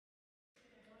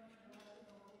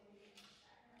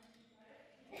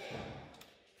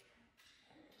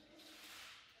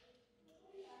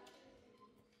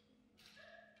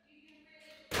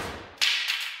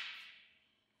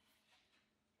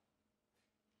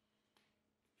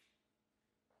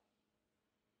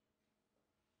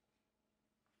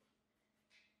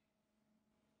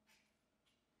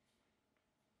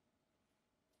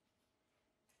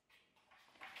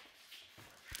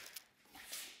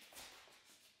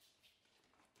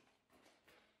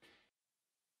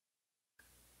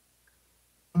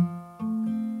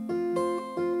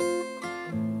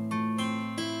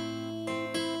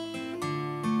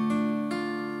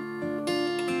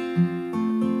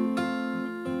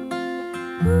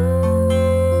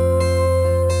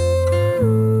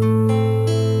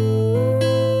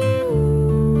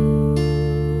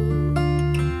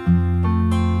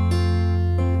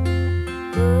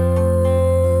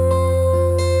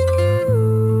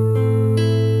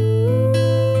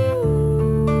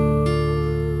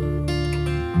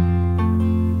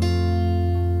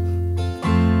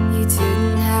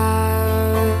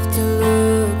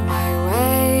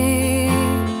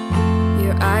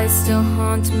still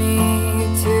haunt me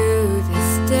to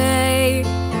this day.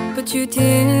 But you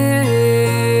did,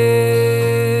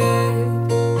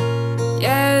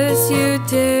 yes you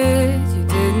did. You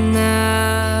didn't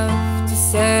have to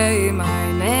say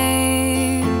my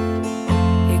name,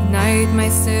 ignite my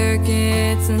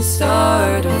circuits and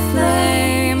start a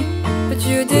flame. But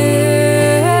you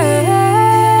did.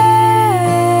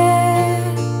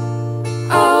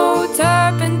 Oh,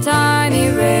 turpentine,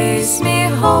 erase me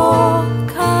whole,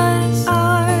 'cause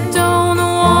I don't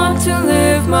want to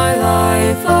live my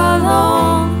life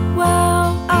alone. Well,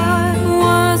 I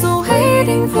was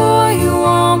waiting for you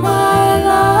all my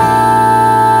life.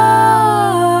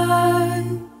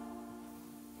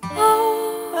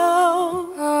 Oh,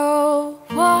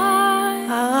 why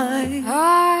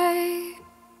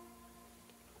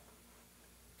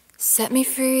set me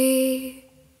free,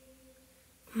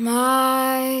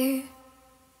 my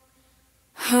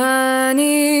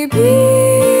honeybee.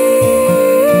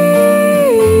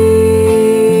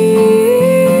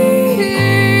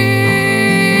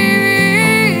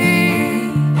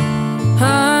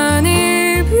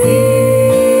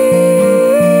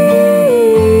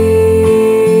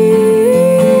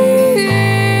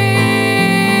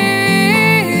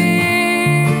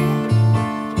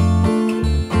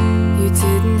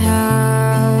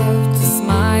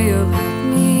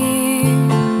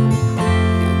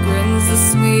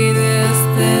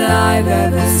 I've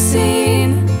ever seen,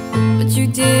 but you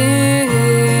did,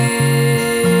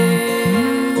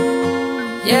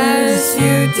 yes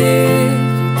you did.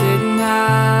 You didn't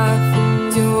have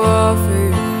to offer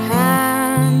your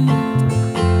hand,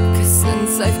 'cause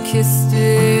since I've kissed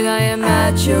it I am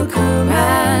at your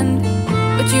command.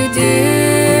 But you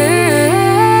did.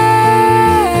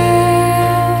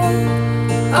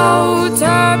 Oh,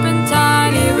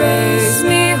 turpentine, erase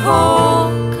me whole,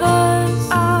 'cause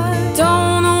I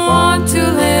don't want to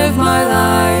live my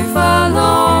life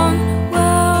alone.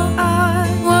 Well, I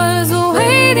was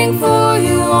waiting for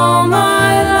you all my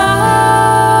life.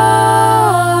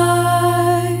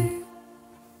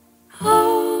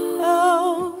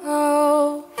 Oh,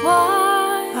 why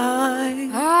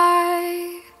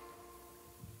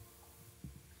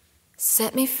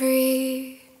set me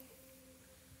free,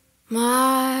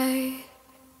 my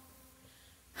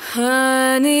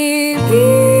honeybee.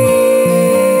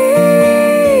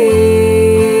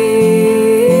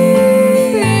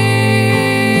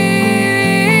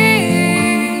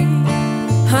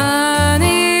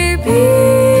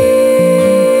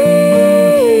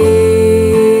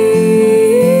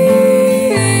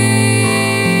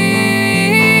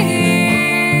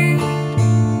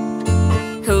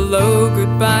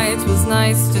 It was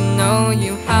nice to know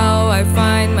you. How I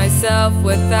find myself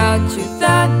without you,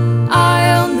 that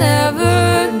I'll never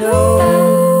know.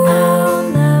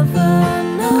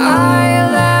 I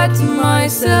let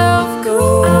myself go.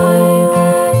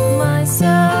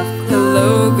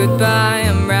 Hello, goodbye,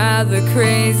 I'm rather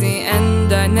crazy, and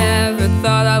I never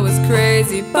thought I was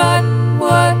crazy. But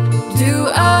what do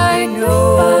I know?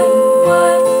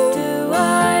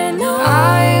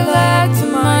 I let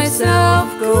myself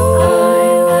go.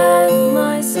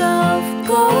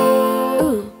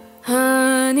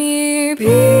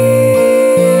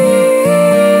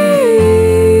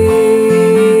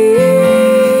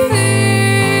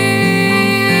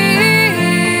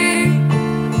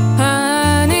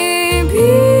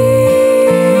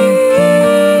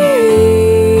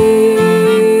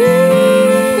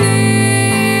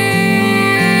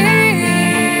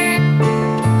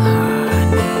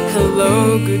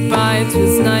 Goodbye, it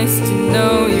was nice to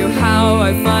know you. How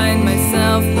I find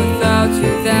myself without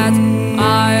you, that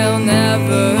I'll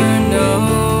never know.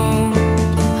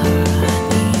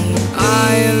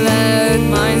 I let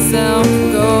myself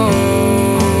go.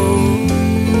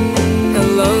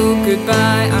 Hello,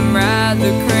 goodbye, I'm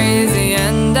rather crazy,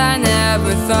 and I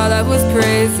never thought I was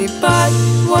crazy. But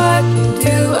what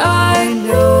do I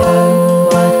know?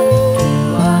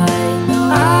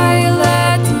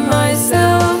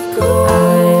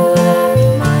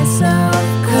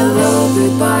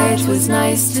 It was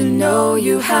nice to know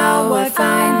you. How I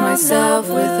find myself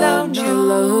without you.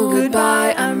 Hello,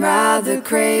 goodbye, I'm rather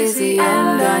crazy,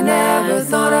 and I never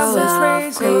thought I was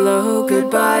crazy. Hello,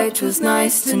 goodbye, it was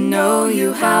nice to know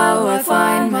you. How I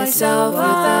find myself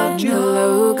without you.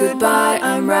 Hello, goodbye,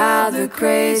 I'm rather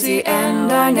crazy,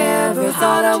 and I never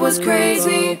thought I was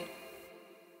crazy.